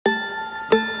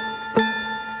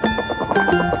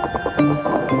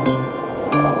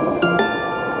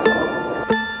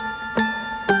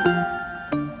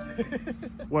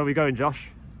where are we going,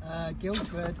 Josh?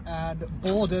 Guildford and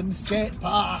Bordon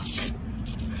Skatepark.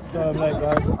 So I'm late,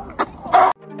 guys.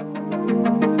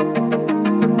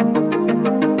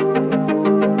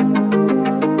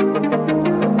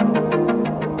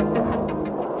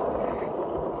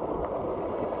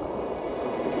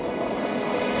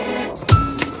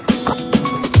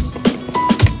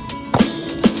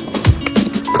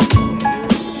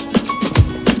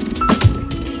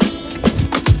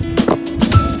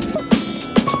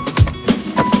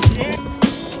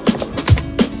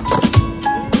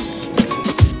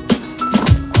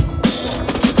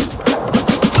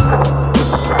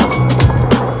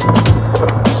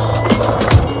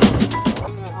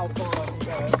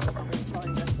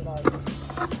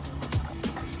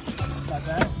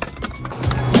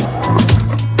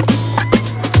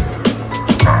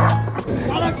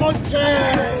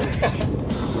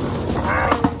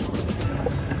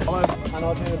 And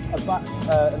I'll do a back,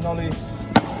 a nollie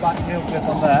back heel flip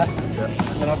on there,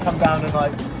 and then I'll come down and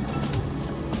like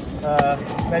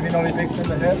maybe nollie big spin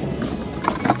the hip.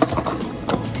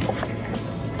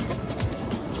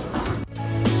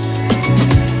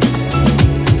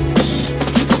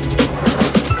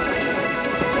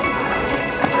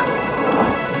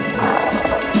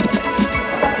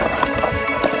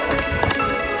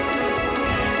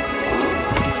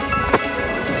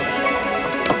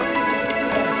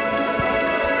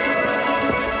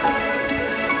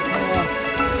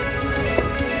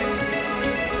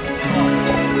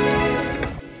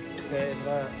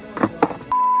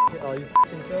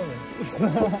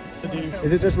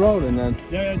 Is it just rolling then?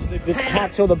 Yeah, just Let's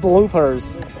catch all the bloopers.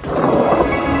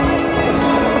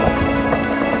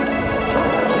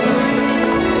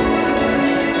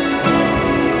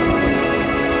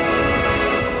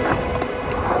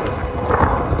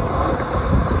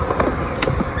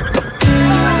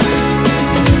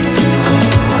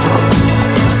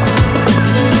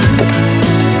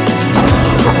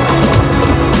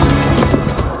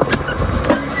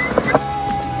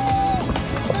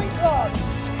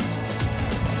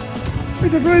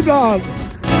 It's a rebound!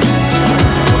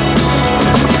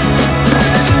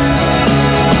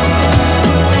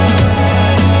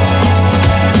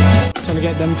 Trying to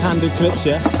get them can-do clips,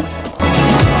 yeah?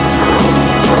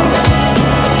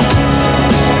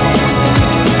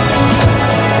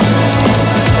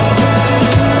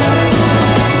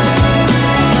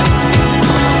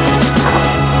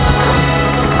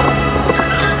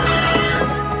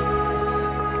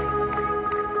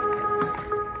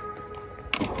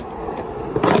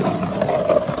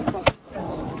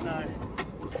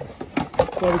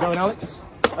 Where are we going, Alex?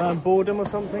 Bordon or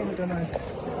something? I don't know.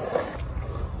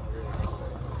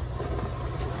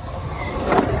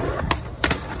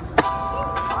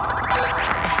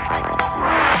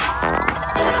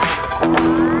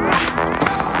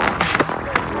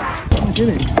 What am I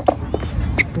doing?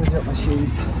 I'm doing up my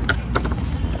shoes.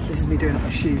 This is me doing up my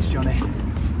shoes, Johnny.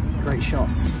 Great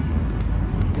shots.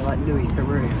 You're like Louis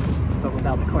Theroux, but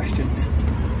without the questions.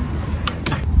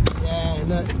 Yeah,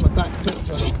 look, it's my back foot,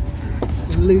 Johnny.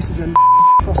 Loose as a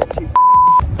prostitute.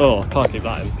 Oh, can't keep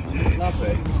that in.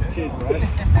 Lovely. Cheers, bro. We'll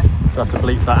have to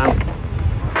bleep that out.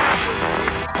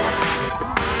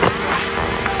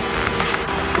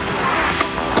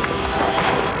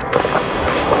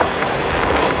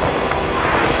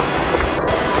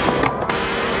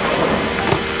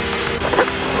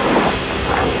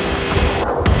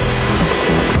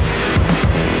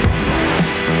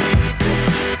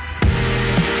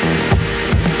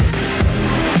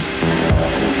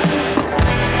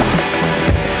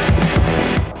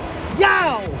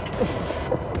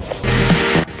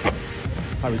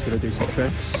 Harry's going to do some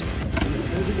tricks.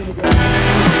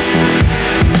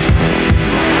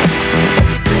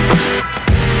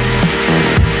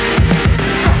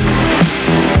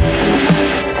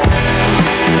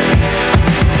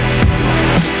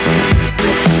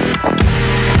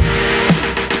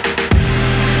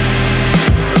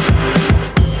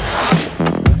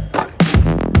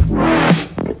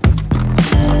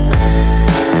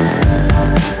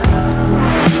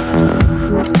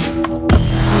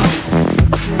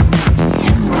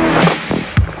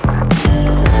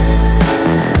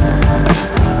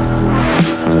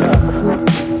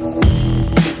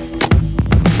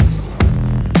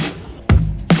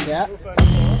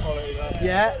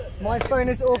 Yeah, my phone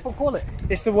is awful quality.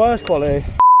 It's the worst quality.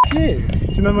 F you. Do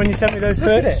you remember when you sent me those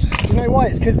clips? Do you know why?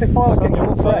 It's because the files get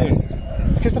compressed.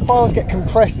 It's because the files get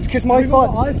compressed. It's because my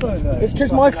files. It's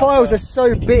because my files are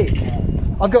so big.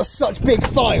 I've got such big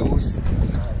files.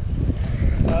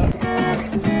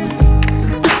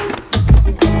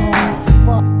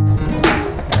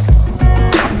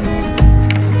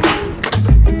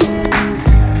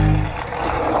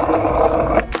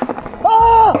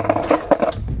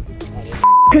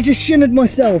 I just shinnered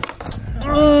myself.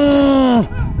 Oh!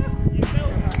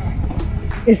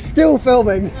 It's still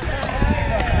filming.